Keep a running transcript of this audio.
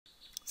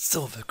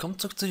So, willkommen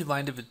zurück zu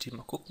Divinity.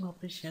 Mal gucken,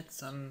 ob ich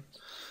jetzt,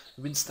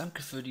 übrigens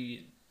danke für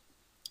die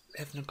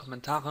helfenden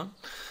Kommentare.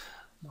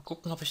 Mal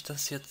gucken, ob ich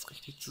das jetzt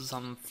richtig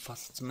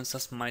zusammenfasse, zumindest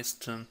das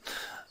meiste.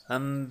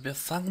 Wir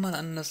fangen mal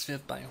an, dass wir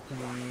bei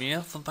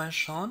Homer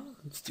vorbeischauen,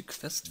 uns die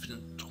Quest für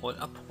den Troll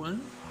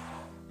abholen.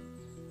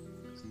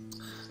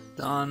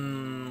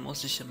 Dann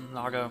muss ich im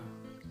Lager,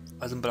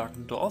 also im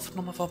belagten Dorf,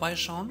 nochmal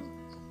vorbeischauen.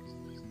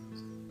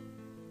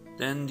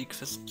 Denn die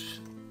Quest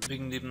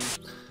wegen dem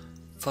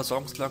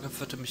Versorgungslager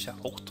führte mich ja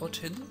auch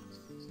dorthin.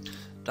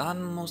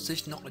 Dann muss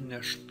ich noch in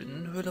der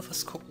Spinnenhöhle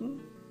was gucken.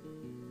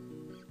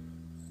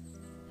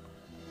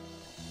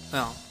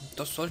 Ja,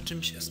 das sollte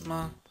mich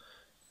erstmal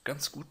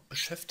ganz gut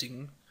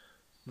beschäftigen.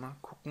 Mal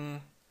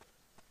gucken,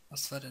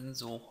 was wir denn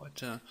so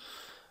heute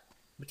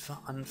mit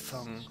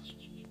anfangen.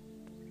 Ich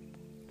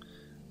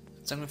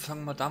würde sagen, wir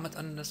fangen mal damit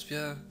an, dass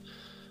wir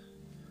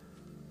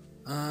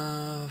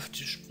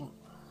die Spur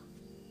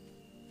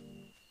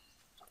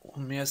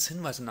mehr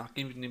Hinweise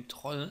nachgehen wegen dem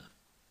Troll.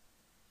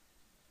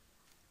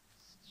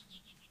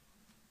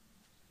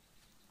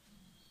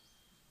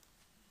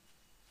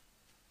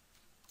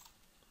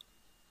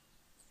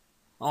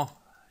 Oh,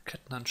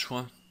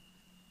 Kettenhandschuhe.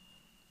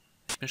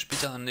 Ich mir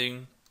später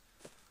anlegen.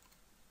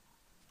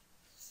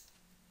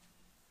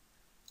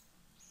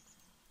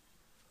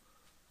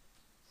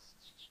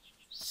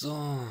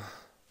 So.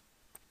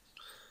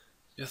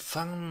 Wir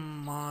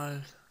fangen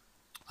mal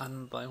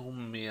an bei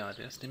Homer.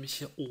 Der ist nämlich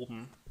hier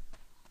oben.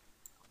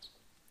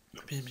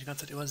 Ich bin nämlich die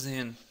ganze Zeit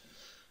übersehen.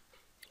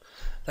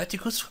 Seid die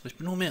Grüße, ich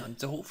bin Homer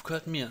und der Hof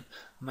gehört mir.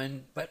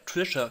 Mein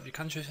Trisha, wie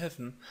kann ich euch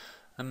helfen?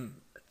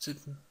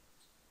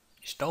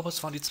 Ich glaube,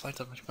 es war die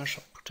zweite, manchmal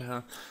schockt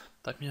der.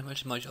 Bleibt mir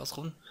welche mal euch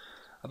ausruhen.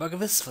 Aber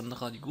gewiss,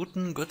 Wanderer, die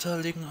guten Götter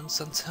legen uns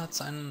ans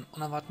Herz, einen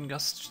unerwarteten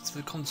Gast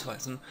willkommen zu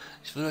heißen.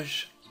 Ich will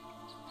euch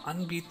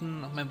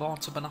anbieten, auf meinem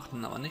Bauern zu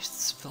übernachten, aber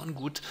nichts für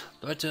ungut.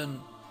 Leute,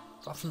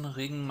 Waffen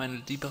regen meine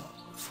liebe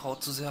Frau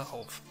zu sehr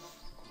auf.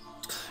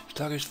 Ich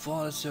schlage euch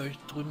vor, dass ihr euch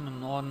drüben im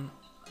Norden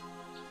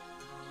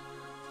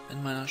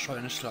in meiner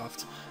Scheune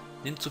schlaft.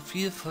 Nehmt so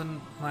viel von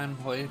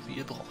meinem Heu, wie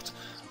ihr braucht,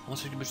 um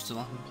es für Gemisch zu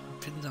machen.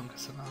 Vielen Dank,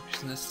 das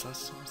ist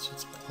das, was ich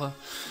jetzt brauche.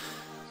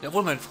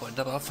 Jawohl, mein Freund,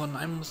 aber von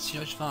einem muss ich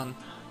euch warnen.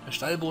 Der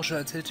Stallbursche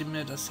erzählte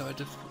mir, dass er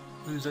heute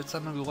früh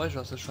seltsame Geräusche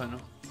aus der Scheune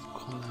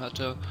kommen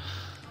hörte.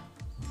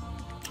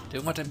 Der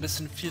Junge hat ein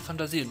bisschen viel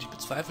Fantasie und ich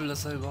bezweifle,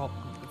 dass er überhaupt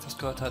etwas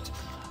gehört hat.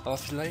 Aber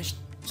vielleicht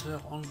hat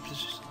er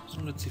ordentlich das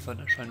Ungeziefer in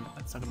der Scheune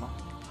bereits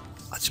gemacht.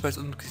 Hat sich bei das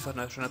Ungeziefer in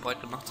der Scheune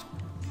breit gemacht.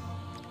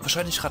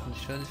 Wahrscheinlich Ratten,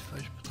 ich werde für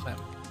euch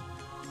betreiben.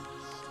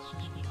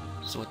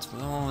 So, jetzt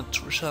wollen wir mit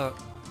Trisha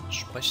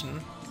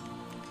sprechen.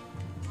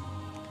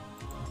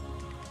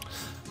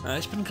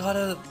 Ich bin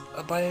gerade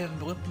dabei, einen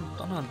berühmten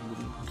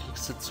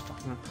Donnernudelkekse zu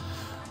backen.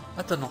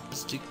 Warte noch,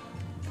 bis ich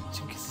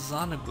den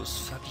Sahneguss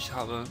fertig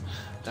habe.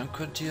 Dann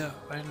könnt ihr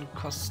einen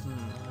kosten.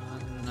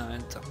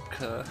 Nein,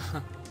 danke.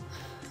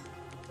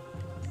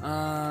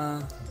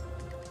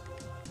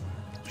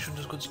 Ich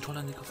finde das gut, die Ton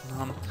angegriffen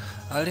haben.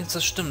 Allerdings,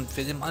 das stimmt.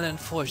 Wir nehmen alle in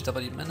Furcht, aber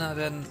die Männer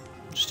werden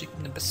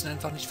sticken am besten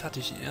einfach nicht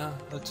fertig.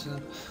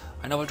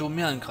 Einer wollte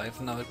Homer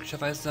angreifen, aber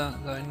glücklicherweise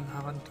seinen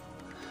Harand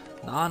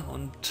nahen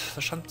und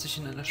verschanzt sich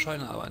in einer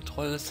Scheune, aber ein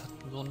Troll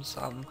hat den Sohn des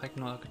armen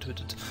Ragnar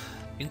getötet.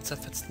 Den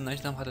zerfetzten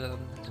Leichnam hat er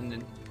dann in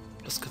den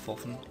Fluss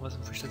geworfen, was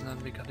im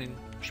fürchterlichen Weg an den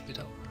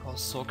später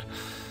rauszog.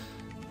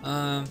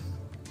 Erzählen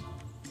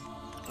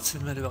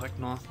wir über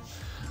Ragnar.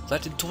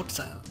 Seit dem Tod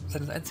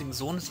seines einzigen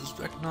Sohnes ist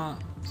Ragnars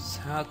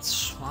Herz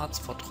schwarz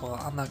vor Trauer.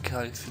 Armer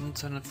Kerl, findet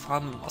seine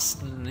Farm im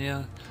Osten in der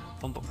Nähe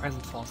vom Burg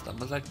Eisenforst,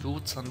 aber seid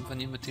behutsam, wenn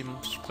ihr mit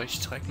dem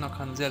spricht. Ragnar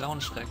kann sehr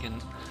launisch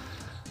reagieren.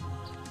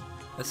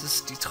 Es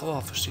ist die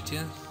Trauer, versteht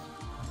ihr?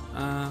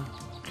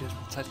 Okay,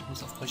 Zeit, ich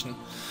muss aufbrechen.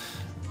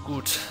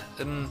 Gut,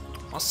 im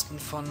Osten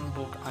von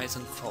Burg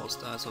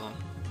Eisenfaust, also.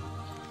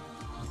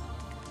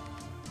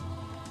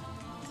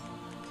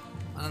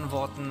 In anderen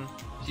Worten,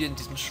 hier in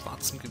diesem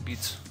schwarzen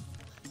Gebiet.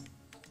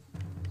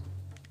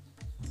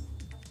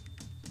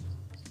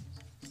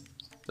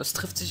 Das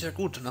trifft sich ja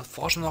gut. Und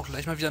erforschen wir auch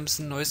gleich mal wieder ein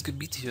bisschen neues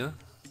Gebiet hier.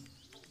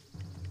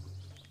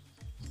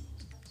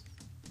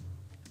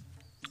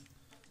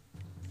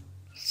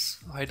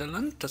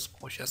 Heideland, das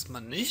brauche ich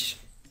erstmal nicht.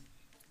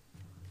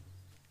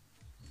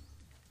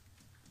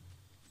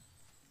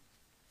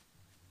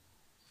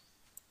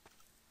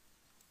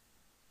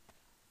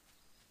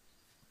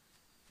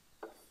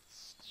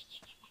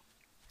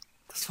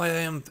 Das war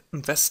ja im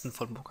Westen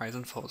von Burg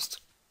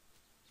Eisenfaust.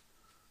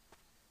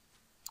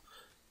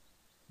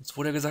 Jetzt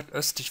wurde ja gesagt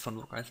östlich von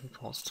Burg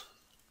Eisenfaust.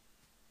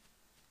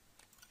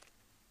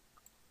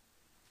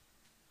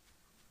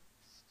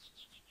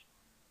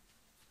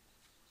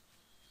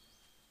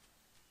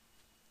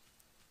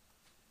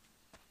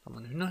 Da haben wir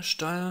einen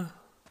Hühnerstall.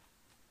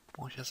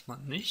 Brauche ich erstmal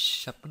nicht.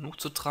 Ich habe genug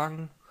zu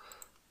tragen.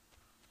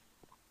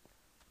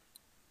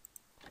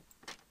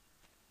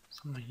 Was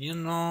haben wir hier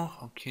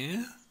noch?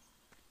 Okay.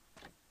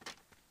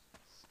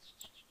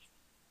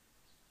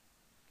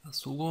 Das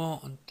ist Hugo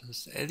und das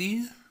ist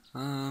Ellie.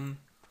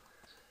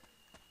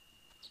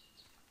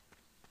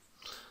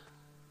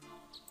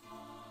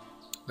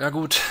 Ja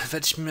gut,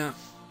 werde ich mir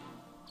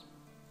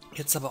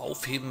jetzt aber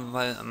aufheben,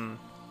 weil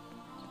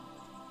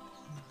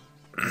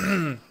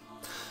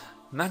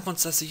merken wir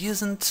uns, dass sie hier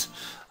sind,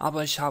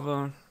 aber ich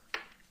habe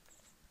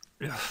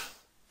ja,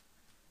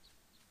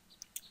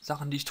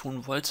 Sachen, die ich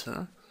tun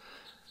wollte.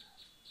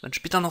 Wenn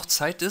später noch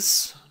Zeit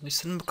ist und ich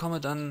es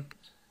hinbekomme, dann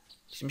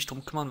ich mich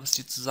darum kümmern, was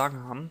die zu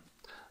sagen haben.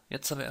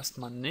 Jetzt aber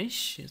erstmal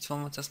nicht. Jetzt wollen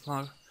wir uns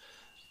erstmal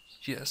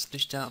hier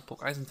östlich der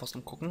Burg Eisenforst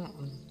umgucken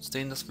und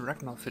sehen, dass wir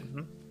Ragnar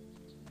finden.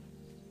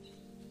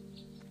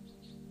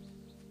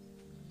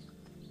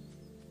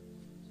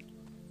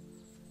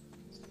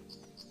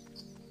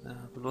 Ja,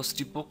 bloß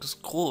die Burg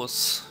ist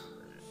groß.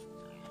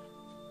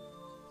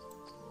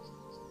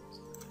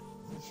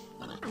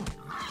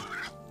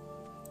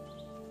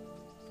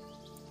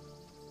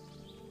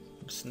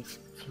 Ein bisschen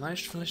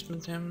Fleisch vielleicht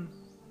mit dem.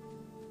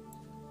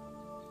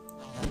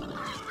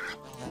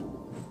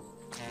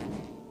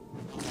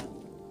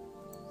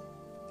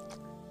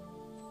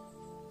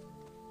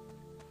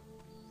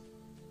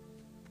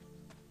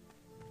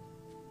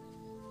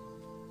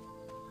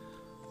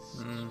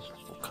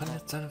 Wo kann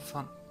jetzt seine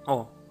fahren?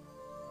 Oh.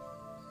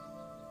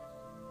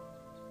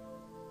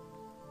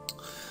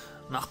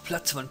 Nach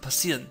Platz wollen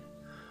passieren.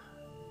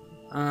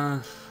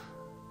 Die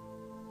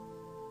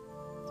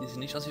sehen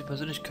nicht aus wie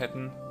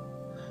Persönlichkeiten.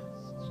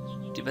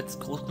 Die wird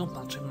groß genug,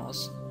 macht schon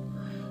aus.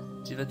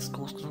 Die wird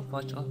groß genug,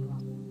 war ich auch noch.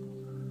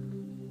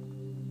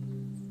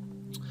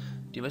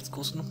 Die Welt ist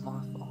groß genug,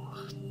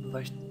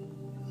 weil ich.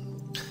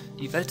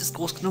 Die Welt ist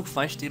groß genug,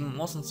 weil ich dem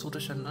Außen zu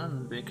durch einen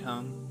anderen Weg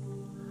habe.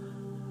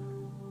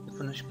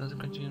 Ich könnte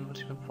was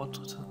ich beim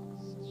Vortritt habe.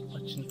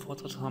 Was ich einen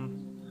Vortritt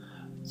haben.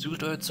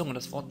 Zügelt eure Zunge,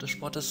 das Wort des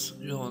Sportes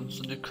über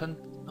uns und ihr könnt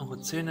eure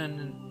Zähne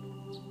in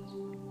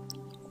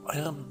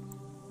eurem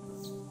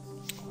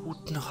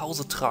Hut nach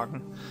Hause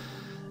tragen.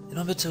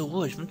 Immer bitte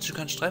Ruhe, ich wünsche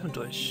keinen Streit mit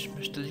euch. Ich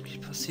möchte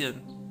lediglich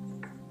passieren.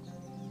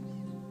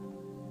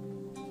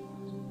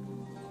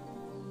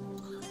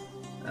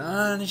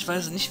 Ja, ich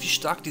weiß nicht, wie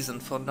stark die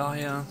sind, von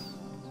daher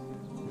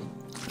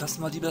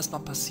lassen wir lieber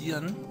erstmal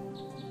passieren.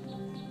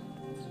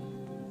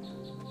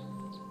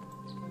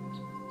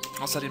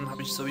 Außerdem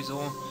habe ich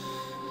sowieso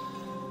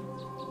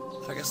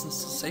vergessen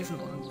es zu saven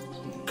und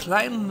einen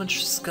kleinen Moment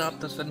Schiss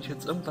gehabt, dass wenn ich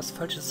jetzt irgendwas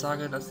Falsches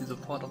sage, dass die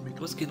sofort auf mich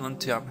losgehen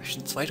und ja, mich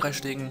in 2, 3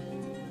 Schlägen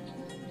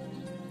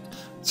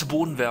zu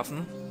Boden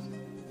werfen.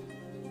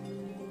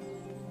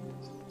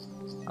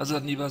 Also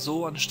dann lieber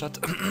so,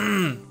 anstatt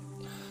einen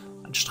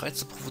Streit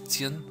zu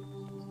provozieren.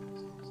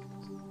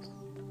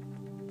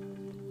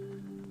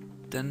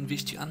 Denn wie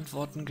ich die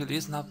Antworten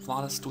gelesen habe,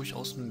 war das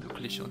durchaus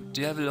möglich und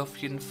der will auf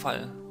jeden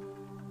Fall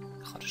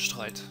gerade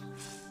Streit.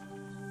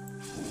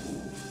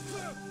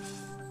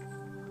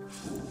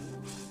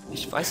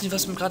 Ich weiß nicht,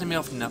 was mir gerade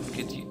mehr auf den Nerven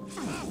geht.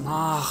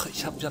 Ach,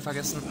 ich habe ja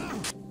vergessen.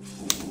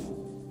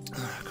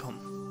 Komm.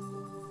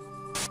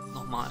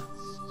 Nochmal.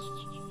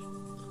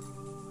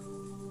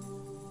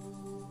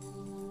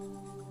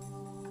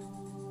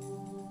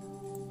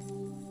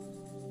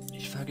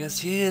 Ich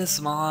vergesse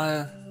jedes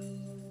Mal,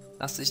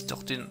 dass ich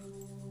doch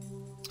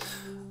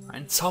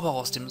einen Zauber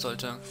rausnehmen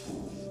sollte.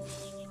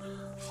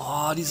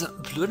 Oh, diese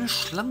blöden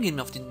Schlangen gehen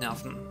mir auf die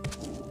Nerven.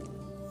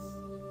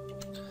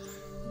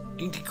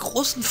 Gegen die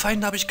großen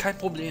Feinde habe ich kein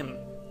Problem.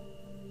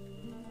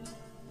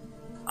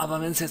 Aber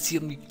wenn es jetzt hier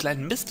um die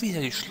kleinen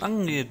Mistviecher, die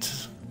Schlangen geht...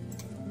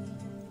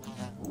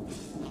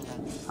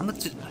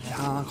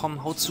 Ja,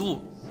 komm, hau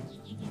zu.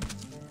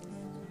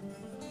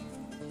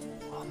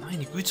 Oh,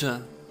 meine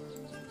Güte.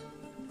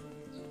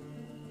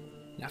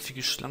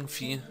 Nervige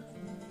Schlangenvieh.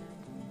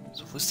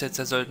 So, wo ist jetzt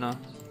der Söldner?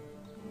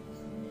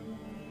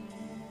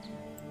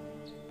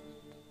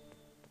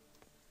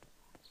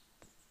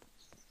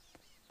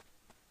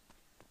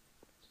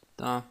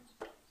 Da.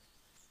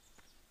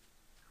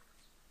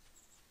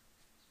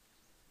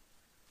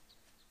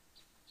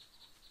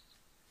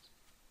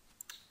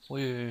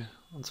 Ui,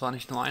 und zwar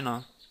nicht nur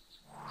einer.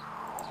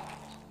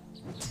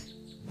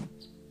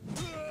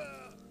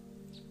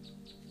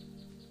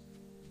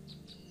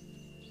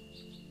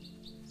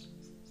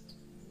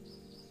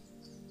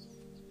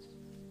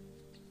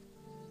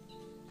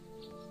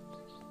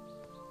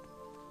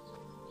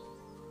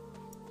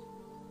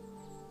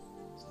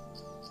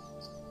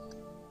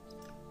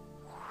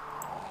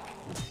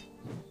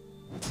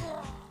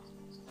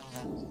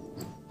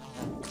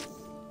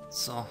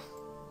 So,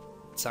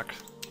 zack.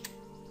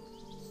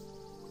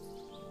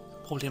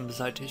 Problem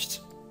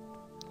beseitigt.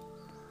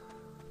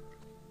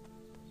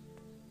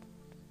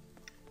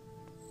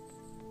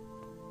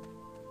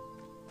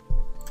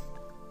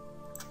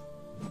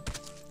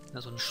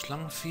 Ja, so ein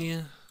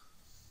Schlangenvieh.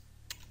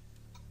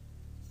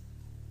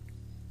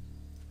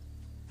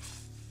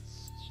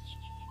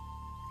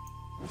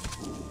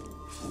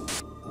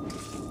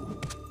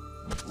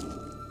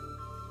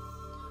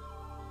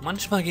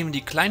 Manchmal gehen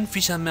die kleinen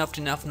Viecher mehr auf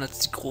die Nerven als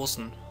die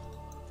großen.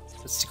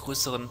 Als die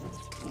größeren.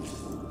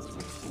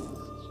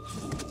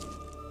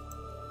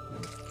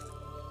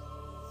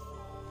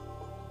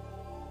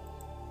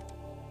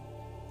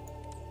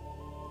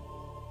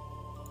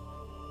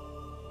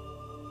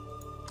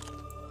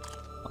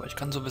 Aber Ich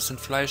kann so ein bisschen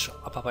Fleisch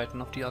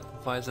abarbeiten auf die Art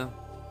und Weise.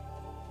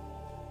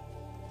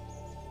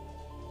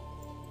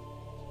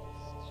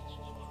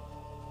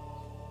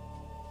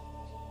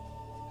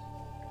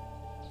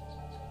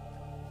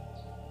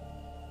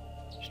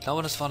 Ich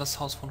glaube, das war das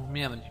Haus von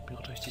Homer, wenn ich mich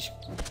gerade richtig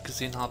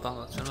gesehen habe.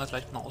 Aber das werden wir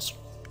gleich mal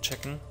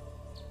auschecken.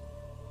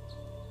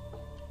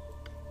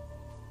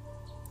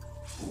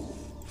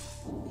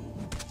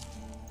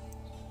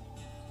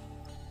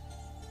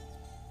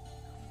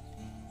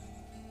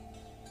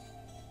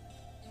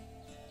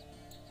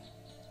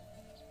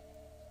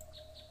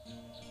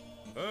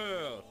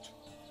 Hört,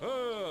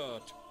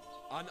 hört,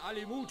 an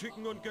alle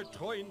mutigen und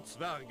getreuen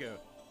Zwerge.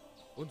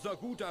 Unser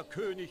guter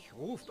König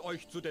ruft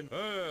euch zu den...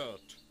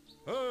 Hört,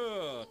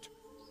 hört,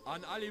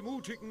 an alle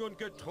mutigen und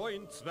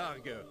getreuen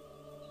Zwerge.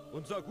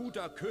 Unser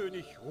guter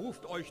König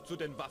ruft euch zu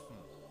den Waffen.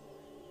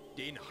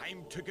 Den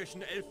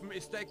heimtückischen Elfen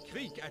ist der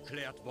Krieg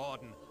erklärt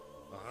worden.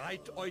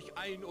 Reiht euch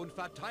ein und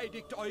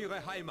verteidigt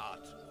eure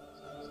Heimat.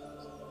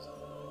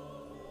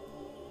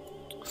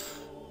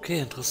 Okay,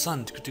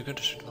 interessant. Die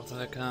göttliche Waffe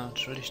weg.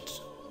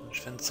 Entschuldigt. Ich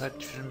finde Zeit,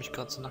 ich fühle mich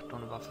gerade so nackt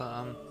ohne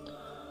Waffe.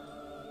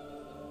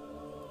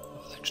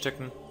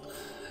 Wegstecken.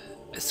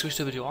 Es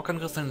Gerüchte über die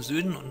Orkangriffe im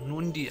Süden und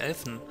nun die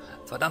Elfen.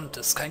 Verdammt,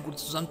 das ist kein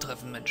gutes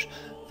Zusammentreffen, Mensch.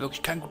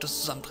 Wirklich kein gutes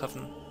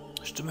Zusammentreffen.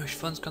 Ich stimme euch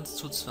für uns ganz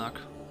zu, Zwerg.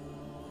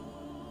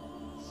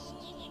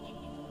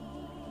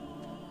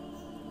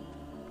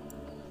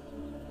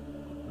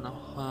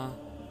 Noch,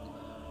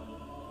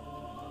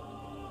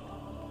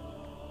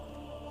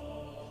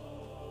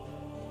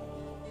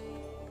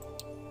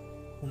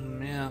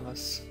 mehr,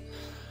 was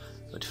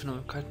sollte ich von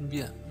einem kalten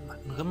Bier?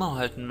 Einen Rimmer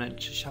halten,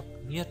 Mensch. Ich habe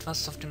nie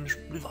etwas auf dem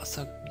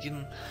Spülwasser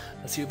gegeben,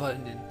 das hier überall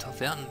in den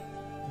Tavernen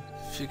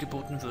viel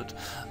geboten wird.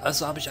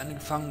 Also habe ich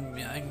angefangen,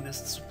 mir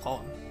eigenes zu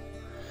brauen.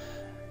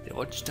 Ihr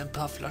wollt nicht ein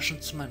paar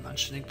Flaschen zu meinem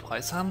anständigen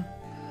Preis haben?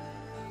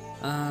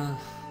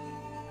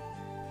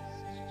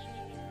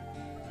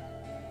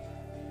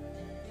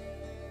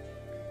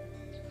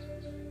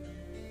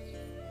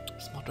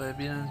 Das macht euer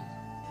Bier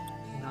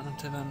in anderen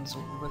Tavernen so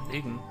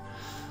überlegen.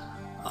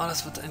 Aber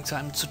das wird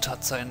eine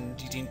Zutat sein,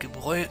 die den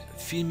Gebräu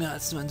viel mehr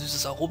als nur ein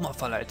süßes Aroma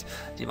verleiht.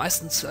 Die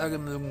meisten Zwerge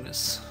mögen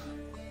es,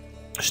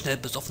 schnell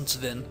besoffen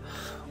zu werden.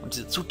 Und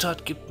diese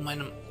Zutat gibt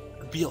meinem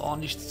Bier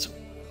ordentlich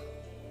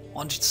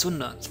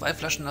Zunder. 2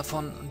 Flaschen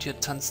davon und ihr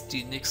tanzt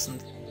die nächsten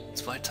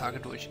 2 Tage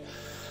durch.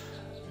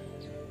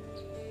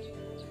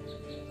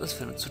 Was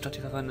für eine Zutat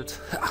ihr verwendet?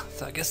 Ha,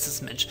 vergesst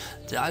es, Mensch.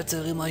 Der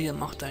alte Rimmer hier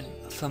macht ein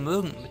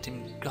Vermögen mit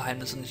dem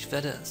Geheimnis und ich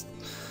werde es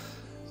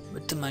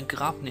mit in mein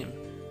Grab nehmen.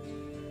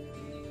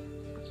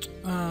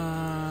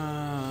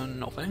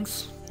 No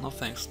thanks. No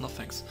thanks, no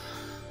thanks.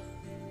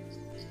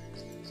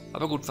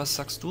 Aber gut, was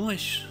sagst du?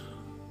 Ich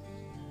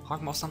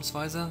frage mal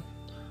ausnahmsweise.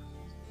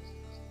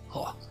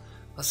 Oh,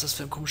 was ist das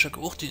für ein komischer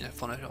Geruch, der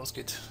von euch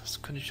ausgeht?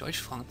 Das könnte ich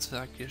euch fragen,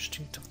 Zwerg. Ihr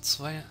stinkt auf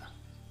 2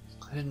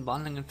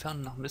 Bahnlängen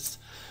entfernt nach Mist.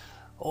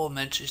 Oh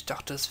Mensch, ich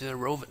dachte, es wäre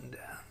Rowan,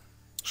 der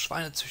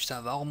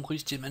Schweinezüchter. Warum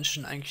riecht ihr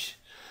Menschen eigentlich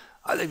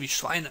alle wie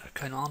Schweine?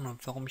 Keine Ahnung,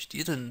 warum ich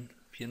dir denn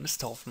wie ein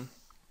Misthaufen?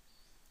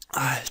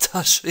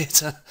 Alter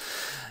Schwede,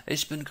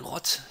 ich bin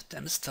Grott,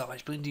 der Mistfahrer.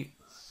 Ich bringe die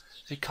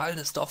Fäkalien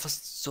des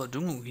Dorfes zur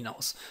Düngung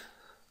hinaus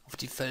auf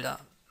die Felder.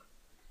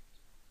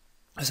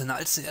 Es ist ein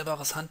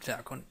allsehrbares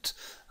Handwerk und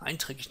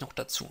einträglich noch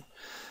dazu.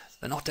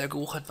 Wenn auch der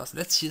Geruch etwas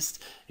lästig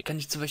ist, ich kann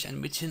nicht zu welch ein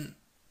Mädchen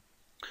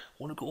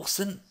ohne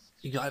Geruchssinn,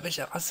 egal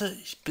welcher Rasse,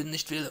 ich bin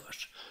nicht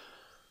wählerisch.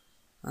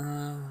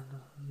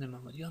 Nehmen wir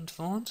mal die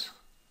Antwort.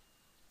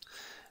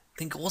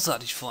 Klingt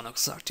großartig vorne,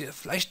 sagt ihr.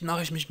 Vielleicht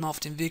mache ich mich mal auf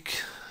den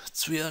Weg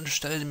zu ihr und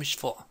stelle mich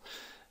vor.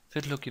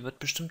 Fiddlucky wird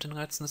bestimmt ein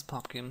reizendes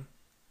Paar geben.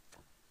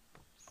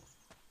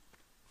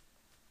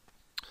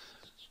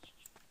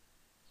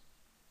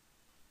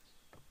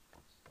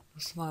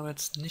 Das war aber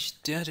jetzt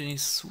nicht der, den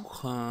ich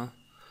suche.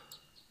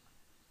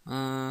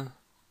 Nein.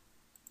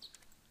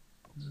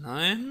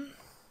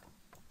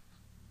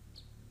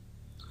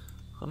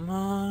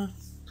 Rimmer.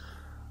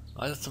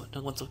 Also zum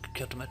Hintergrund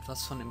zurückgekehrt, um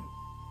etwas von dem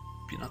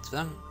Bier nach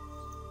Zwergen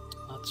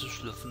zu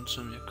schlürfen.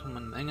 Schon wir können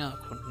eine Menge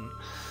erkunden.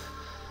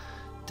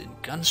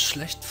 Den ganz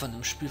schlecht von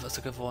dem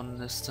Spielwasser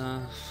geworden ist.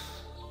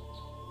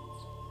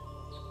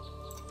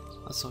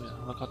 Achso, ja,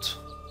 aber Gott.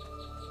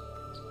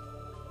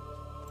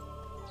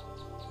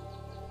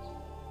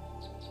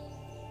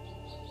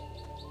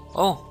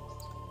 Oh!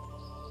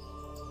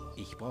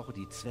 Ich brauche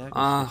die Zwerge.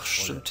 Ach,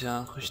 stimmt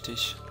ja,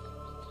 richtig.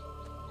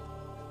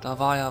 Da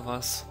war ja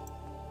was.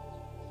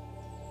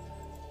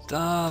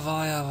 Da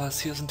war ja was.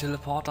 Hier ist ein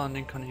Teleporter und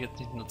den kann ich jetzt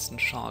nicht nutzen.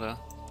 Schade.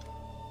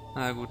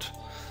 Na gut.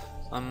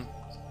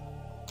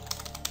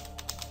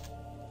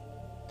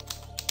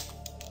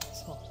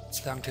 So,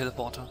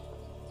 Zwergenteleporter.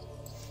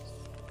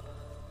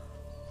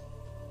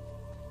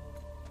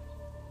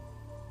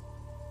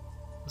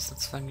 Das ist ein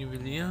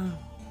Zwergenjuwelier.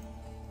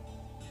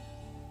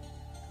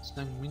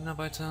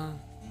 Zwergenminenarbeiter.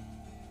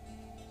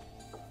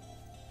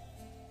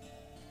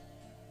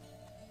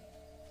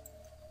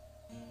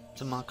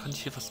 Warte mal, kann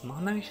ich hier was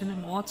machen eigentlich in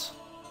dem Ort?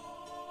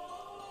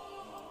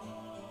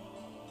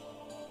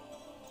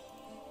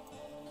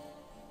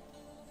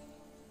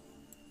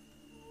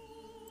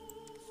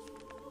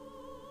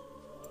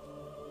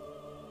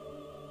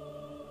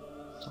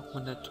 Sagt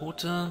man der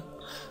Tote.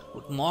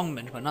 Guten Morgen,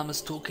 Mensch, mein Name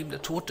ist Tokim,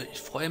 der Tote. Ich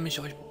freue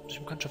mich, euch durch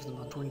Bekanntschaft zu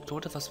machen. Tokim,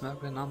 Tote, was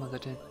merkt der Name?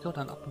 Seid ihr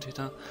oder ein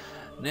Attentäter?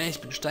 Nee,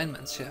 ich bin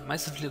Steinmensch, der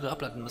meiste viele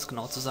ableiten, um es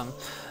genau zu sagen.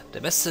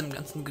 Der Beste im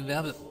ganzen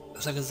Gewerbe.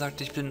 Besser gesagt,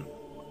 ich bin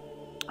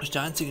nicht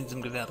der Einzige in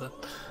diesem Gewerbe.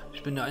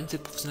 Ich bin der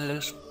einzige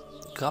professionelle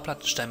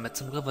Grablattensteinmetz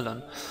im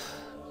Riverland.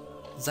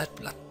 Seit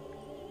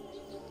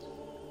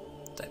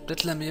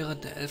Blittlermeere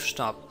der Elf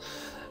starb.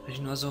 Wenn ich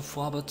nur so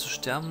vorhabe zu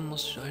sterben,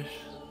 muss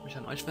ich mich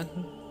an euch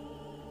wenden?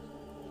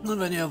 Nun,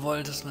 wenn ihr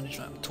wollt, dass man nicht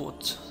nur am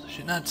Tod sich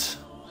erinnert,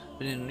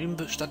 wenn ihr anonym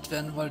bestattet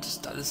werden wollt,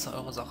 ist alles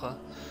eure Sache.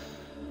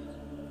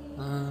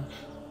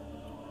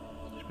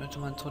 Ich möchte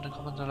meinen Tod in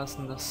Kopf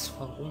hinterlassen, das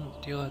warum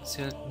Tiere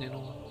erzählten, den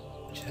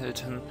nicht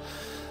hält.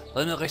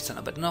 Soll mir recht sein,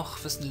 aber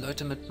dennoch wissen die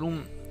Leute mit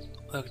Blumen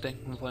euer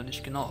Gedenken wollen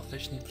nicht genau, auf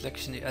welchen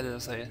Fleckchen die Erde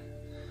sei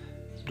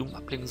Blumen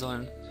ablegen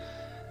sollen.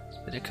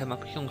 Wenn ihr keinen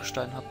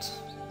Markierungsstein habt.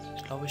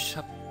 Ich glaube,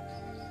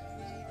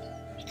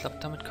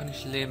 damit kann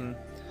ich leben.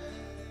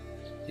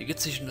 Hier geht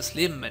es nicht um das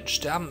Leben, Mensch.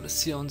 Sterben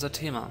ist hier unser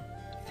Thema.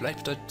 Vielleicht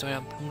bedeutet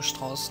euer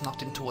Blumenstrauß nach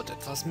dem Tod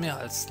etwas mehr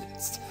als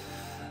jetzt.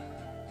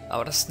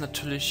 Aber das ist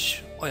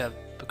natürlich euer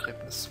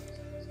Begräbnis.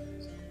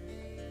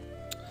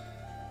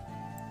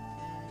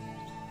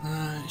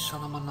 Ich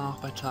schaue nochmal nach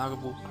bei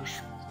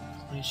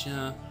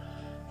Tagebuchgespräche.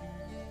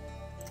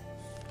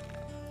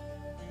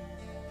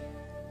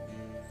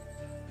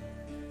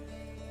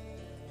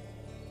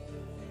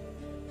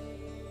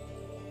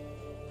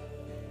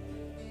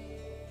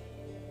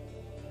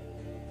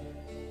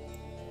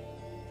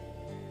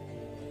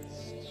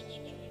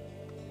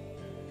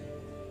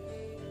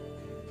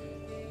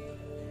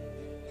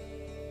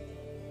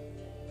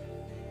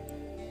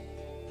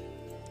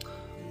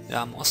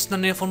 Ja, im Osten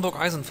in der Nähe von Burg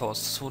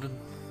Eisenfaust. Das wurde.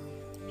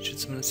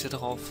 Steht zumindest hier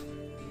drauf.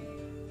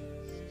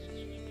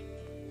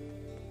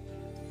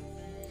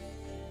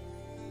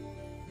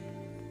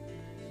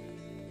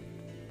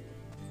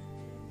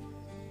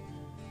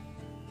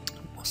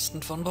 Im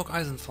Osten von Burg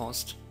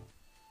Eisenfaust.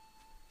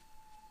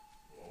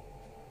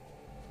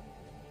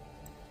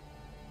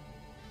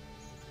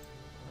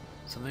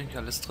 Was haben wir eigentlich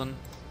alles drin?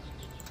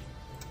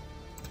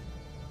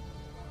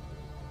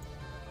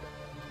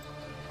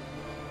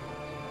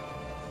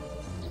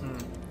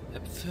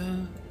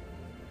 Äpfel.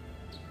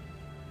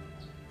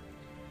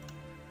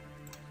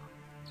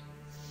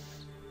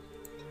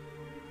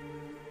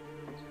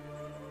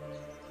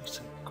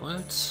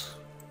 Gold.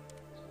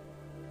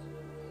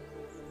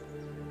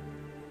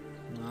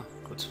 Na,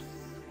 gut.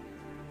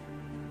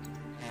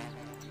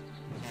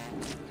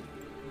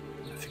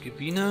 Nervige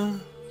Biene.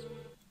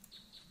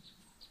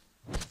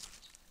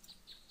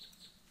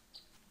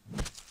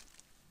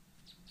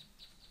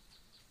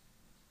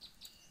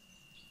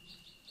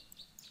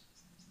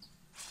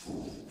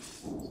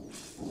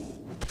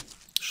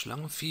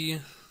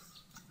 Schlangenvieh.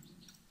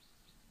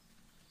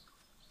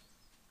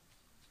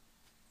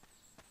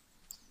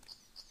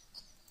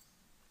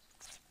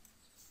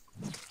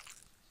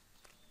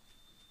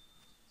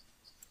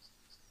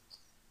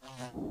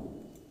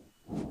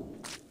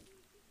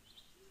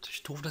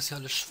 Ich doof, dass hier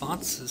alles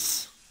schwarz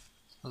ist.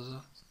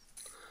 Also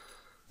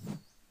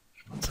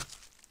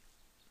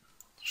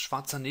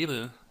schwarzer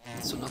Nebel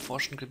des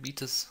unerforschten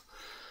Gebietes.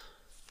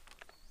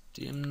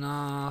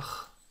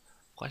 Demnach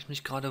frage ich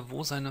mich gerade,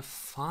 wo seine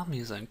Farm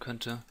hier sein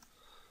könnte.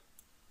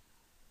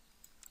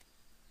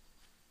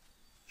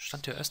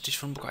 Stand ja östlich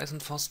von Burg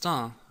Eisenfaust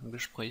da im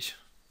Gespräch.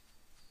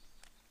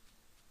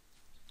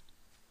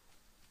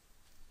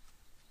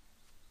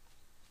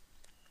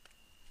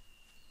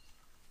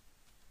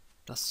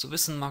 Das zu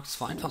wissen mag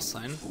zwar einfach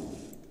sein.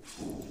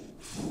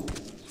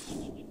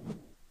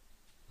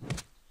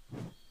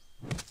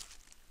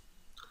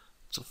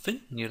 Zu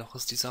finden jedoch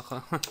ist die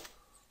Sache.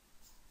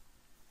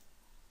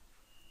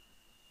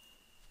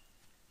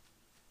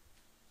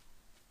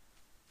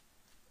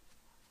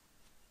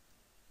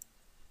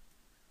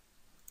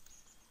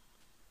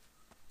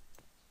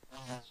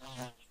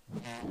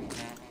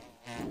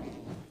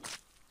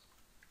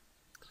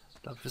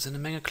 Ich glaube, wir sind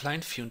eine Menge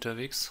Kleinvieh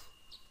unterwegs.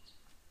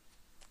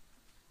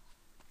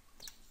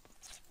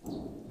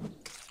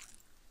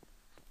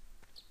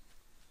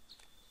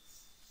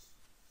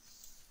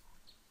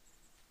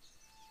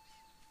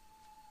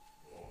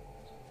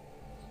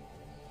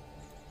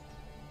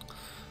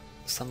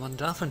 Was haben wir denn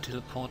da für einen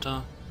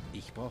Teleporter?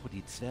 Ich brauche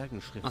die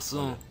Zwergenschrift. Ach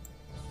so.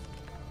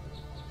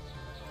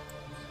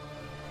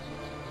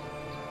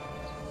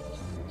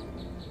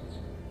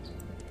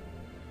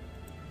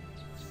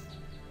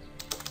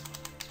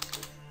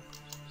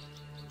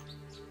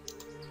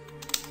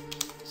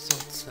 So,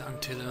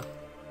 Zwergentele.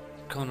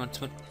 Kann man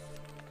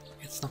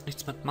jetzt noch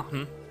nichts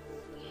mitmachen.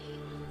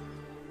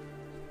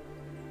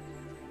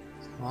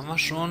 Waren wir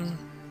schon?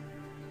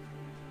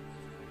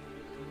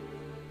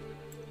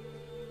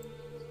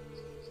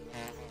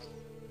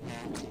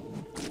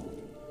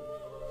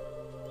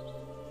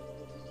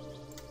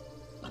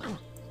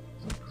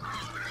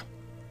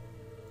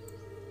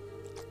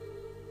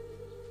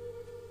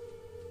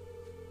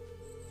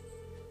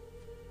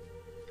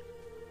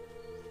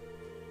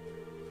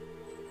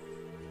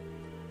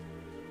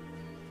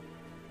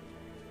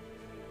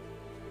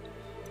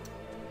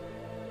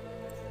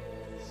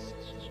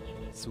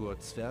 zur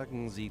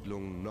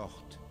Zwergensiedlung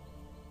noch.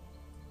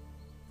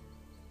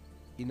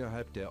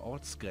 Innerhalb der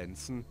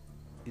Ortsgrenzen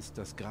ist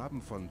das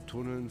Graben von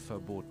Tunneln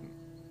verboten.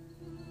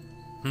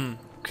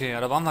 Okay,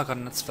 ja, da waren wir gerade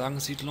in der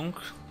Zwergensiedlung.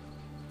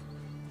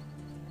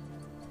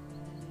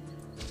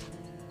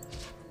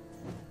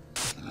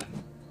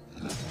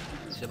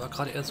 Was ich aber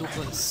gerade eher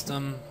suche, ist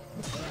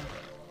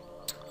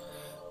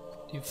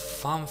die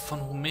Farm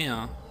von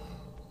Homer,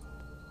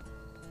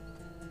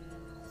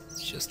 die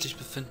sich östlich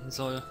befinden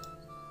soll.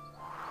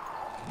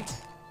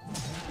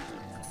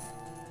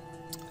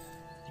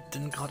 Liegt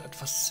denn gerade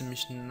etwas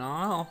ziemlich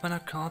nah auf meiner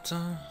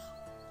Karte,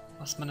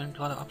 was man denn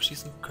gerade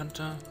abschießen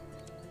könnte?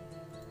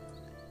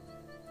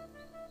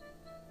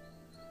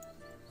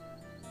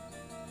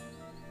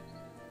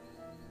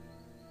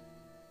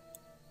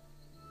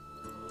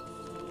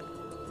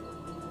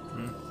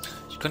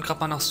 Ich könnte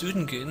gerade mal nach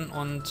Süden gehen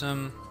und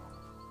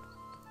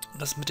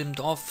das mit dem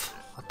Dorf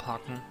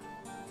abhaken.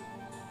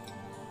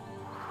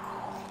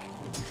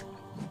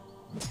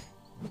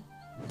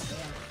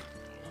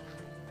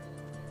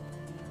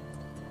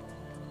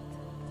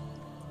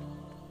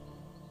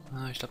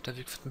 Ich glaube, der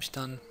Weg führt mich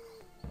dann...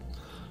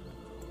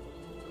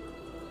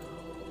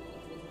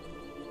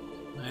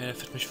 Nee, der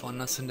führt mich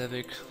woanders hin, der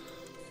Weg.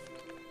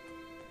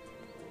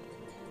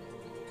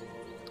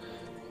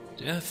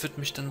 Der führt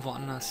mich dann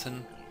woanders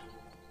hin.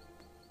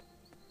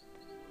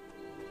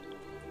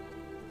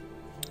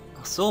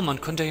 Ach so, man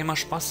könnte ja hier mal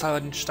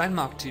spaßhalber den Stein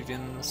mal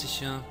aktivieren, was ich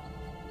hier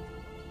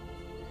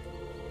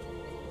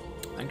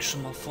eigentlich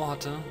schon mal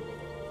vorhatte.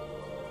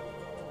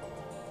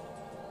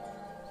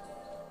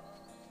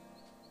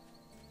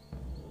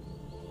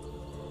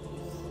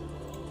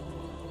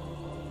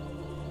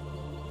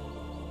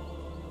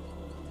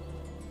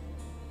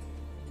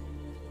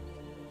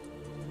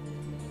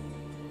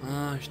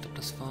 Ich glaube,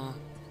 das war...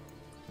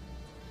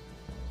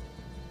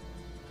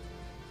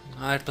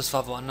 das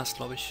war woanders,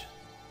 glaube ich.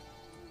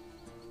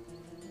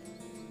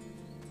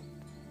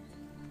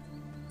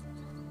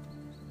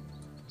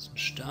 Das ist ein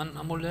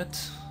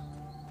Sternenamulett.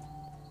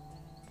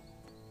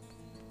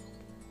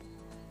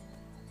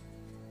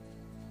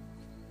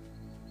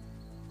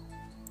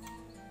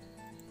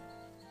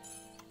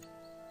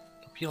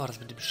 Ich glaube, hier war das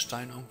mit dem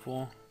Stein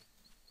irgendwo.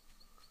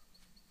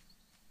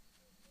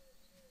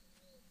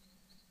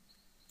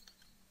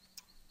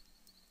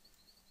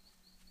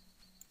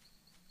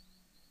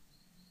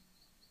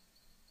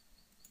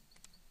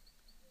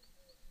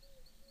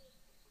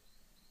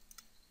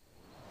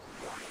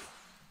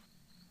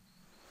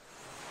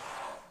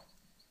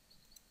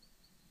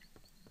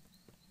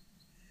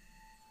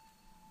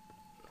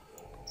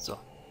 So.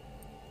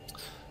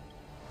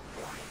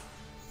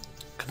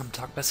 Kann am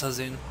Tag besser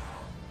sehen.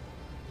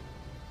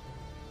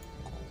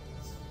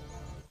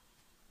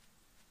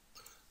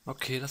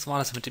 Okay, das war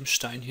das mit dem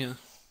Stein hier.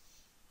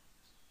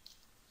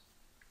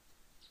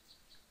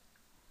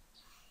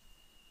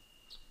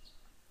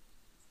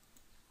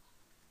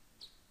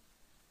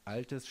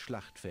 Altes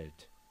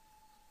Schlachtfeld.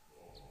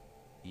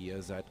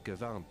 Ihr seid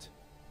gewarnt.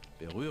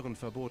 Berühren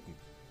verboten.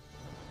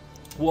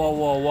 Wow,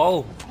 wow,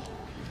 wow.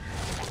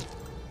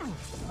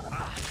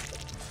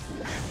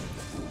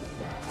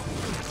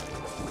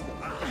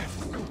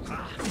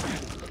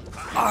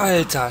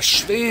 Alter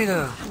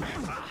Schwede!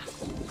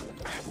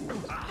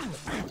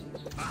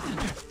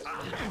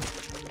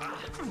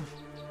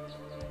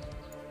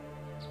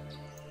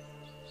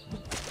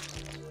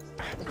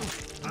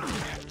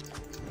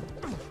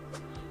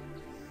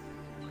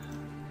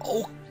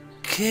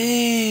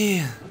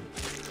 Okay.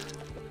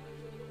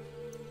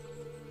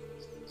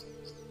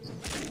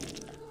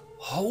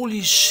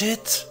 Holy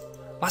shit.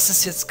 Was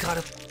ist jetzt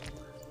gerade...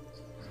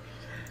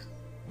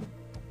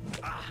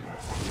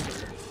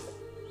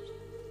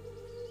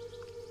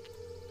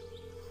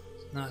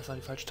 Na, das war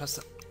die falsche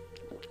Taste.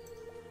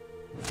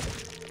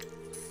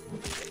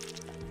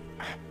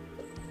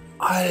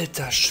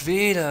 Alter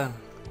Schwede.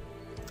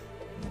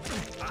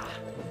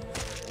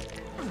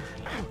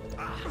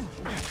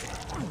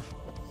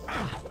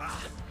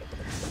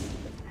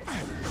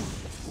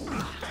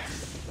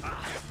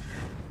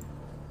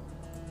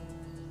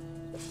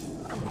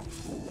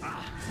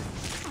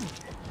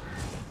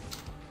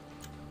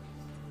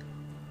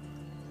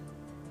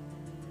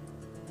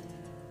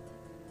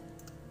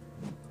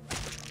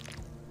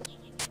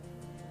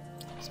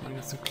 Das machen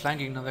jetzt den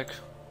Kleingegner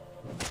weg.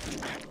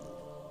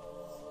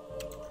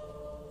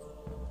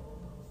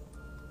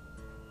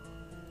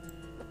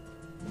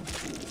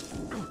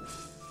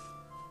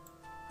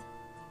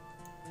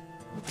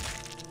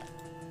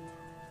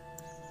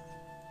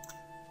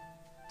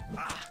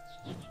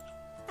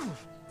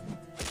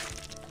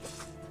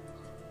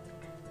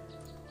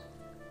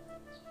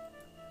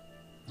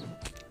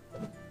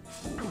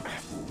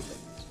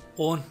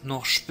 Und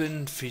noch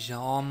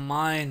Spinnenviecher. Oh,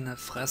 meine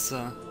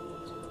Fresse.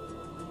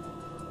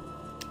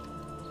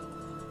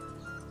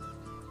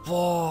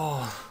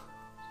 Boah.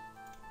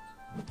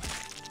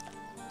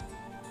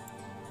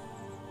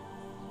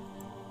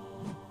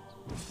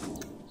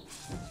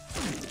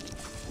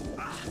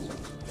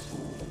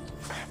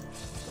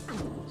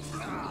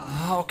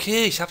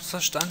 Okay, ich hab's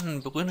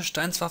verstanden. Berühren des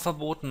Steins war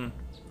verboten.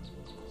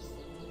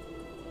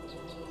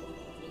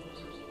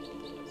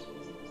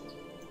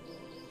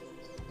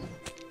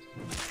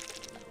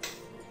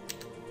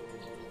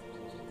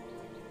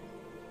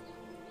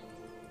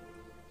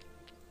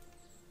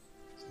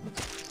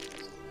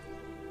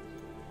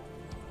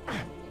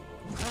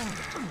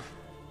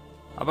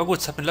 Aber gut,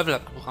 es hat mir Level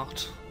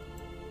abgebracht.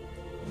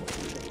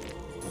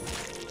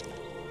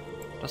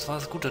 Das war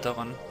das Gute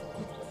daran.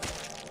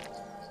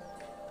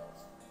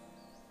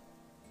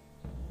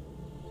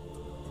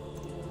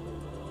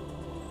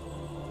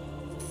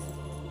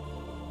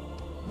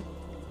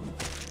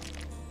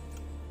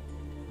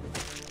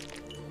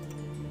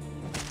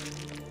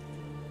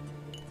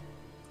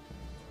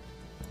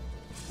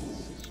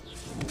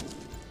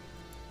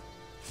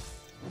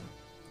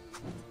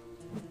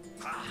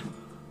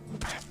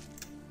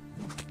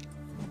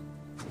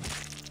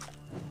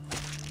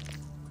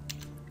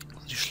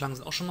 Die Schlangen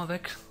sind auch schon mal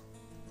weg.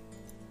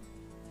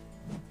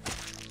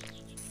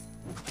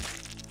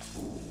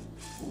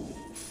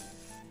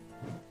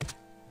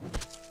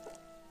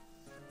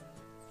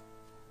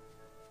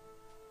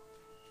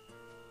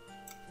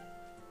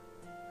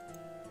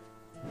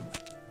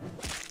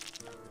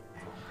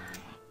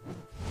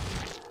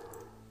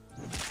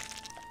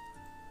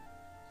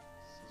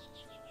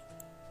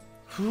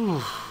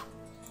 Puh.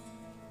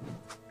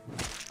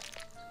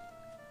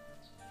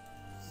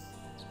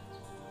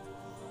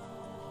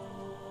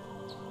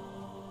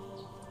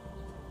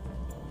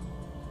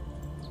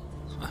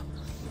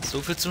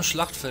 So viel zum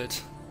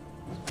Schlachtfeld.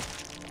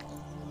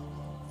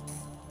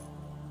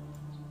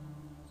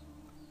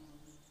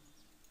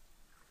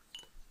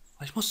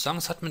 Ich muss sagen,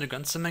 es hat mir eine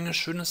ganze Menge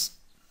schöne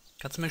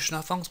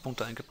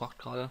Erfahrungspunkte eingebracht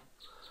gerade.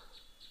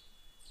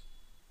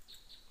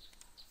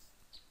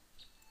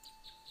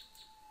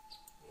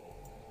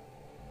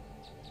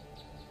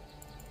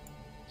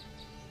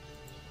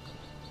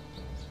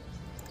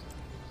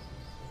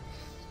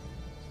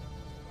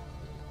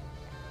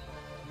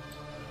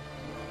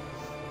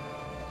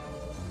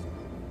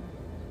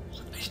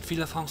 Echt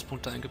viele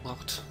Erfahrungspunkte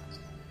eingebracht.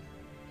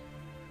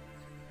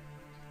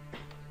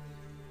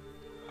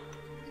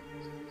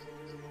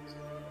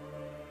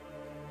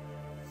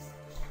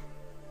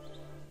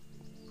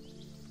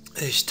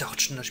 Ich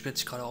dachte schon, das Spiel hat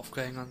sich gerade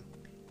aufgehangen.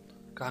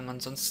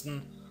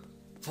 Ansonsten,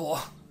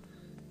 boah,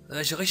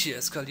 ich richtig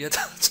eskaliert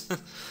hat.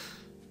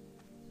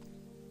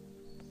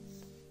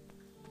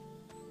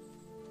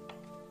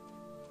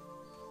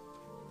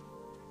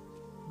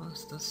 Was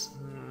ist das?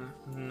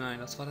 Nein,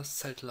 das war das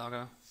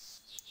Zeltlager.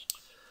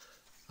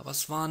 Aber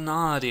es war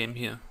nahe dem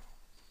hier.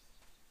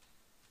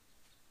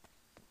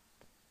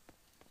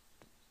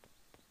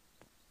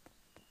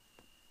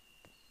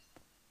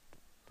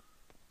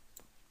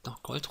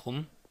 Noch Gold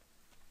rum.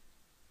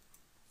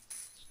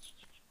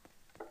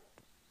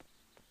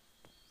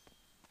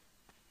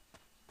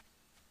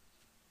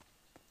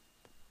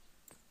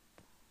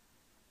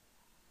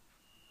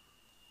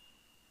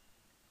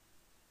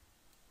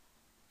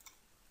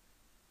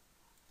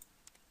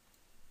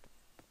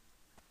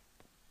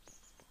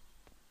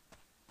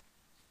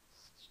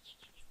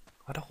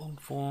 War doch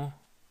irgendwo...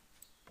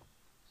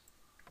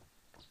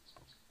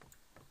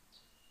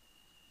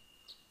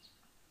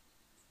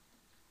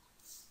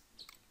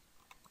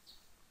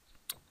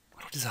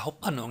 War doch dieser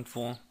Hauptmann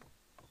irgendwo,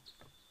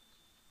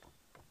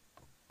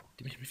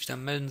 dem ich mich wieder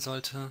melden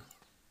sollte.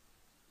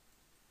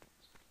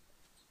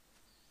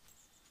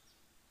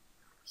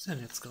 Was ist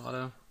denn jetzt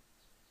gerade?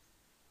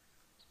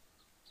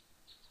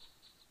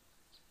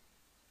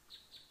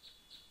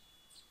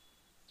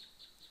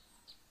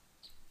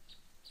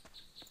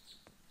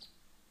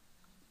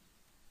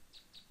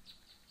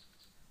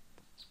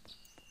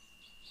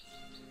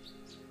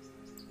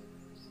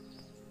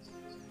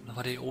 Oder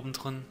war der hier oben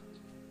drin?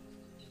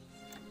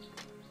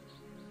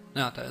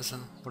 Ja, da ist er.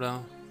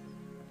 Oder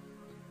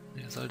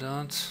der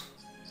Soldat.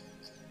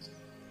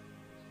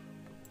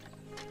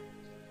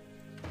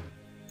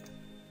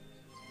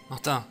 Ach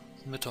da,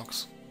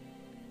 mittags.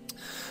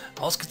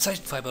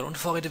 Ausgezeichnet, Freiber und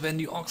Vorräte werden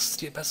die Orks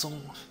die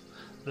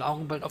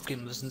Belagerung bald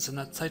aufgeben müssen. Es ist in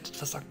der Zeit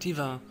etwas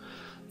aktiver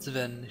zu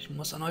werden. Ich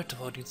muss erneut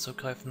vor Dienst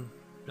zurückgreifen.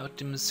 Laut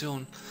der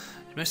Mission.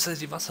 Ich möchte, dass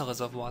die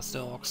Wasserreservoirs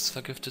der Orks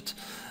vergiftet.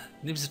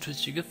 Nehmen Sie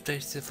tödliche Gift,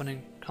 welches von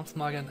den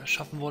Kampfmagiern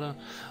erschaffen wurde,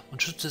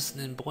 und schützt es in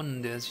den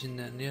Brunnen, der sich in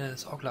der Nähe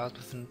des Orklagers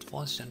befindet.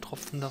 Vorsicht, ein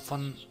Tropfen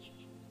davon.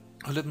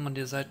 Lippen, und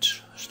ihr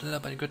seid schneller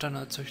bei den Göttern,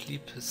 als euch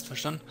lieb ist.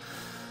 Verstanden?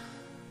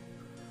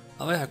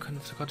 Aber ja,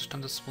 können der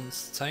Gottesstand des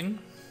Brunnens zeigen?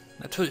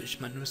 Natürlich,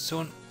 meine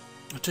Missionen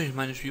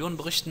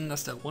berichten,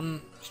 dass der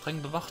Brunnen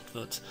streng bewacht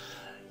wird.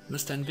 Ihr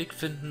müsst einen Weg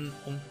finden,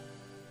 um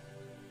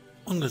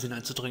ungesehen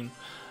einzudringen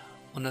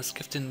und das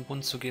Gift in den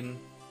Brunnen zu geben.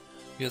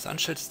 Wie ihr es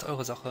anstellt, ist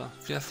eure Sache.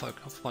 Viel Erfolg,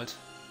 auf bald.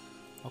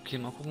 Okay,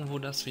 mal gucken, wo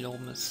das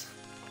wiederum ist.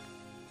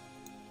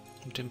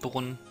 Mit dem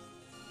Brunnen.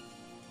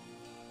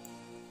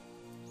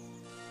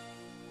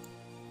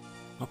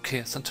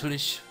 Okay, ist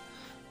natürlich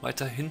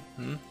weiter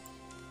hinten.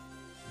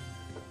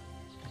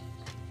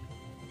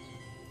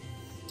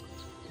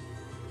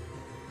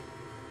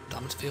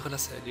 Damit wäre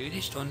das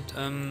erledigt und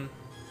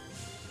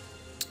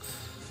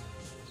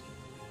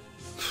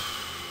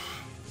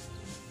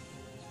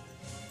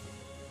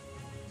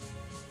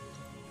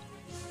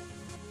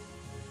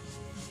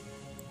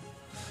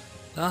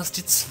Da ist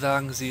die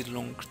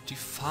Zwergensiedlung. Die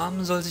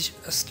Farm soll sich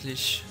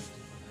östlich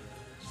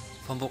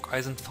von Burg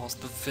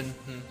Eisenfaust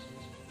befinden.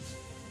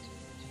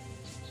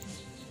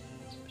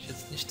 Hab ich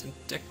jetzt nicht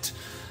entdeckt.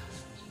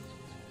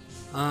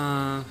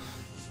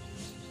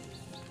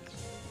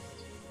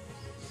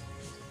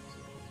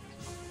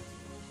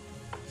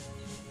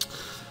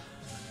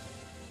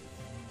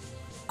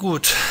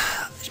 Gut,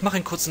 ich mache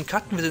einen kurzen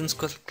Cut und wir sehen uns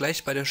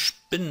gleich bei der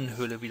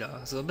Spinnenhöhle wieder.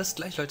 Also bis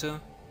gleich,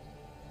 Leute.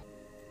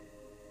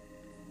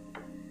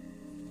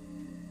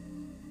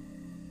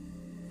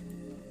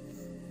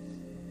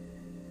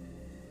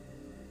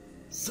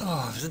 So,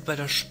 wir sind bei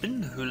der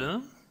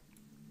Spinnenhöhle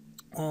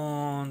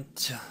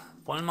und ja,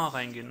 wollen mal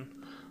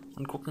reingehen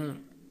und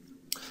gucken,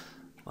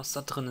 was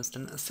da drin ist.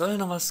 Denn es soll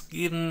noch was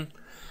geben,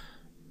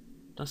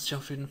 das ich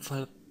auf jeden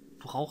Fall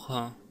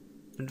brauche,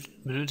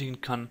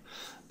 benötigen kann.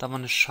 Da war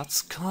eine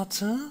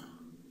Schatzkarte,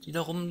 die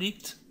da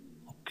rumliegt.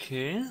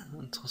 Okay,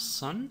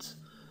 interessant.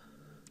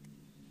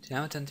 Die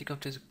Heimat der Antike auf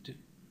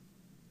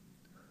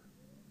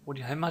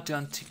die Heimat der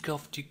Antike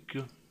auf die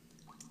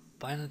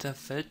Gebeine der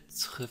Welt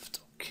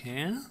trifft.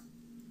 Okay.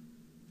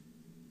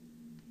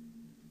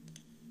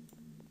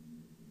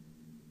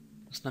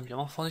 Das nehme ich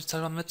auch mal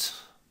vorsichtshalber mit.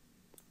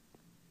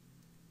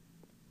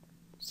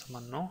 Was haben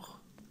wir noch?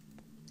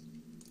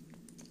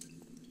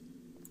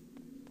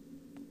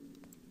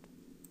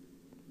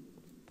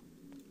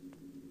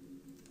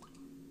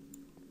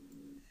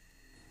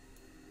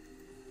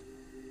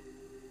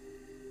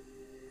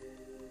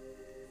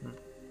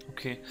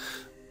 Okay,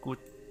 gut,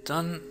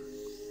 dann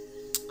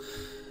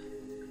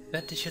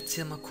werde ich jetzt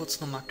hier mal kurz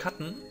nochmal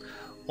cutten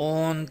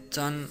und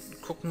dann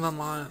gucken wir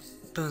mal,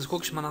 dann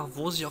gucke ich mal nach,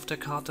 wo sich auf der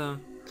Karte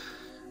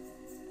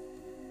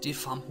die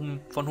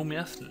Farm von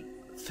Homer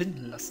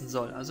finden lassen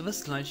soll. Also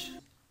bis gleich.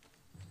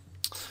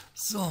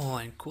 So,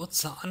 ein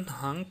kurzer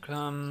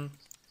Anhang.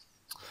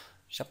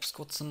 Ich habe es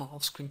kurz mal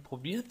auf Screen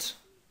probiert.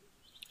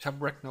 Ich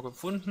habe Ragnar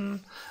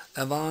gefunden.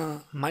 Er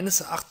war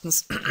meines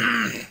Erachtens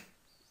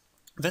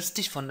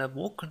westlich von der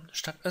Burg,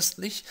 statt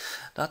östlich.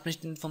 Da hat mich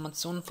die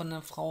Information von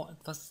der Frau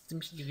etwas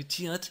ziemlich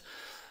irritiert.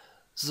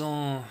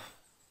 So.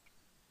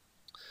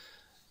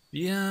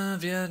 Wir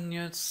werden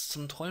jetzt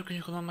zum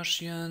Trollkönig rüber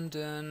marschieren,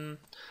 denn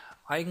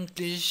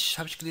eigentlich,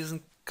 habe ich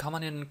gelesen, kann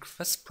man den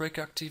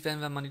Questbreaker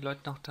aktivieren, wenn man die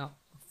Leute nach der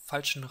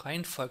falschen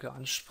Reihenfolge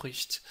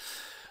anspricht.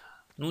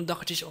 Nun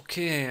dachte ich,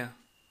 okay.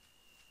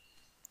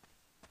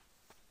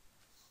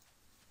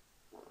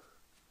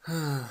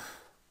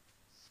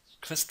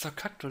 Quest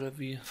verkackt oder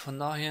wie? Von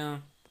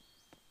daher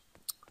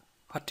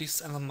hatte ich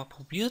es einfach mal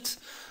probiert,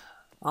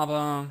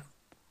 aber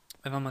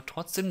wir waren mal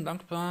trotzdem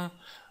dankbar.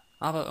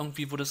 Aber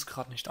irgendwie wurde es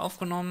gerade nicht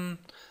aufgenommen.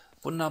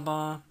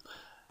 Wunderbar.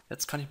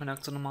 Jetzt kann ich meine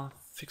Aktion nochmal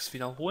fix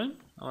wiederholen,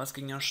 aber es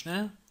ging ja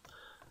schnell.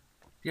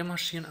 Wir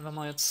marschieren einfach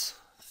mal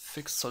jetzt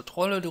fix zur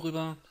Trolle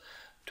drüber,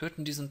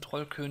 töten diesen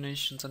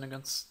Trollkönig und sein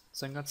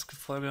ganzes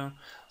Gefolge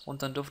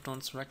und dann dürfte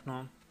uns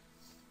Ragnar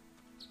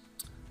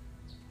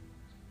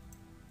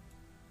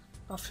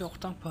dafür auch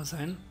dankbar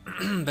sein,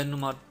 wenn du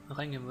mal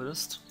reingehen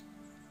würdest.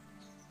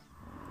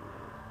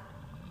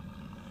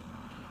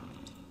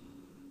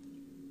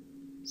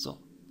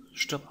 So,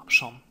 stirb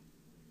Abschaum.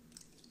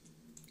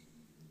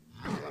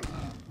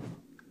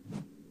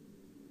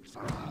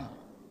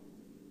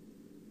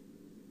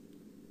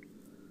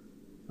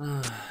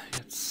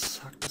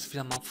 Jetzt hakt es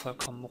wieder mal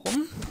vollkommen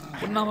rum.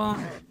 Wunderbar.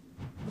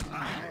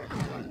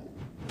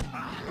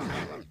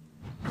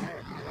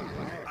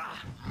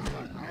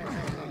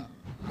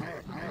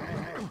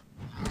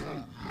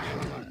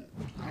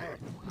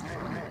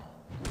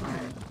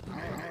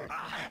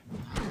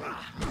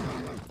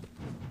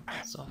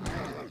 So,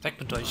 weg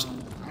mit euch.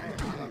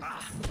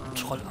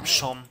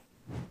 Trollabschaum.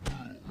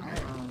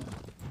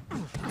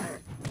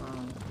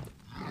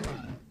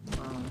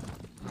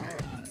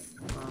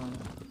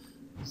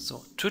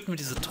 So, töten wir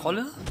diese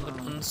Trolle und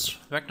uns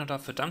Ragnar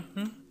dafür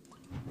danken,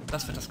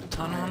 dass wir das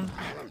getan haben.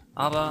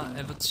 Aber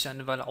er wird sich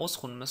eine Weile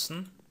ausruhen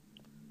müssen.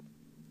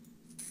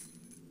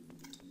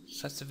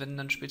 Das heißt, wir werden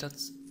dann später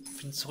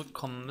für ihn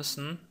zurückkommen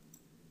müssen.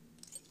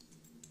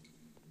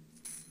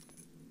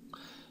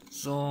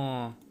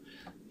 So,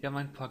 hier haben wir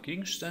ein paar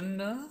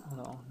Gegenstände,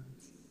 oder auch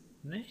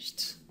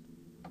nicht.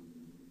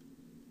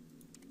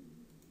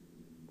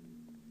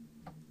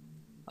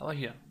 Aber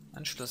hier,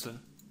 ein Schlüssel.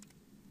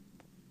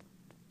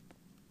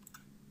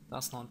 Da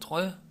ist noch ein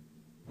Troll.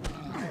 Wir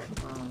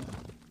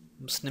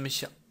müssen nämlich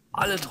hier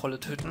alle Trolle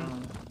töten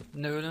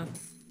in der Höhle.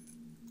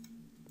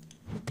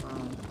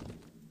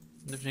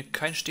 Wir dürfen hier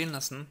keinen stehen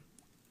lassen.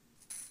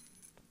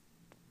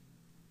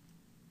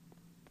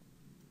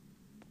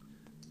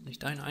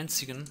 Nicht einen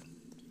einzigen.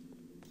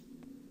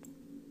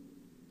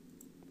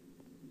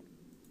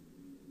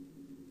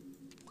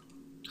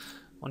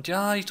 Und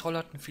ja, die Trolle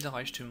hatten viele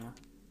Reichtümer.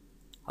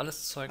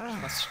 Alles Zeug,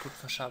 was sich gut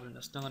verschabeln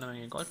lässt. Da haben wir eine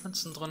Menge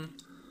Goldmünzen drin.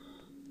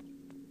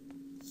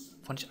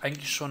 Von ich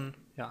eigentlich schon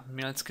ja,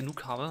 mehr als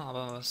genug habe,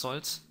 aber was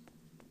soll's.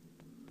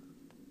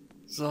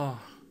 So.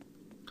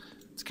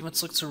 Jetzt gehen wir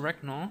zurück zu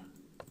Ragnar.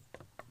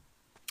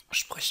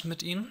 Sprechen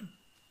mit ihm.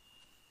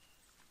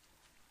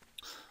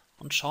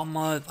 und schauen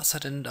mal, was er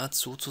denn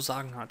dazu zu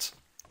sagen hat.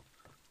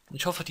 Und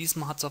ich hoffe,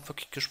 diesmal hat es auch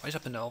wirklich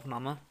gespeichert in der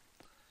Aufnahme.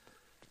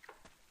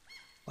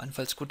 War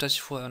jedenfalls gut, dass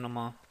ich vorher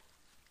nochmal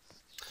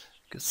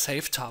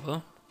gesaved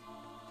habe.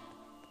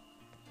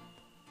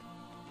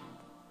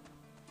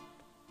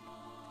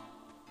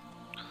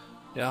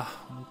 Ja,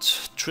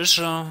 und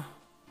Trisha,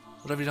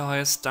 oder wie der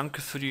heißt, danke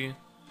für die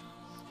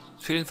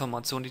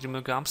Fehlinformation, die du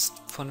mir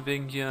gabst, von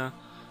wegen hier,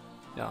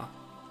 ja,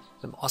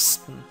 im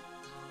Osten.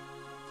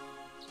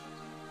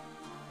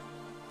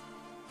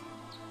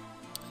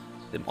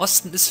 Im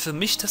Osten ist für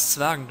mich das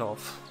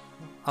Zwergendorf.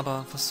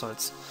 Aber was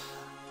soll's.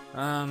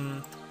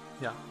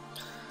 Ja.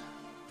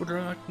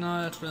 Bruder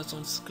Ragnar, tut es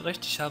uns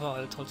gerecht, ich habe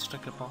alle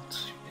Holzstrecke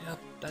gebaut. Er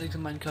beleidigte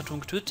meinen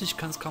Karton getötet, ich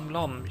kann es kaum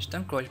glauben. Ich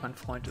danke euch, mein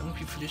Freund.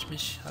 Irgendwie fühle ich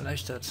mich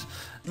erleichtert.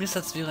 Mir ist,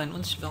 als wäre eine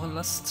unsichtbare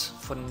Last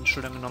von den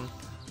Schultern genommen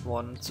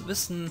worden. Zu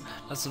wissen,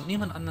 dass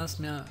niemand anders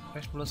mehr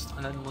rechtlos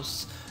anleiten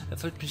muss,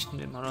 erfüllt mich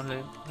mit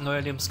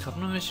neuer Lebenskraft.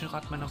 Nur mich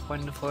Rat meiner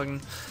Freunde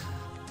folgen.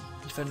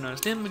 Ich werde ein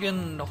neues Leben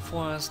beginnen, doch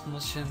vorerst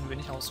muss ich ein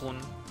wenig ausruhen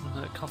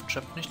und Kraft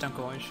schöpfen. Ich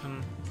danke euch.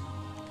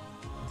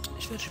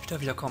 Ich werde später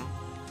wiederkommen.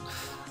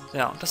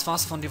 Ja, und das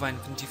war's von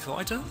Divinity für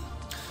heute.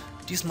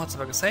 Diesmal hat es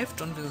aber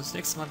gesaved und wir sehen uns das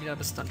nächste Mal wieder.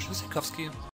 Bis dann. Tschüss, Sikowski.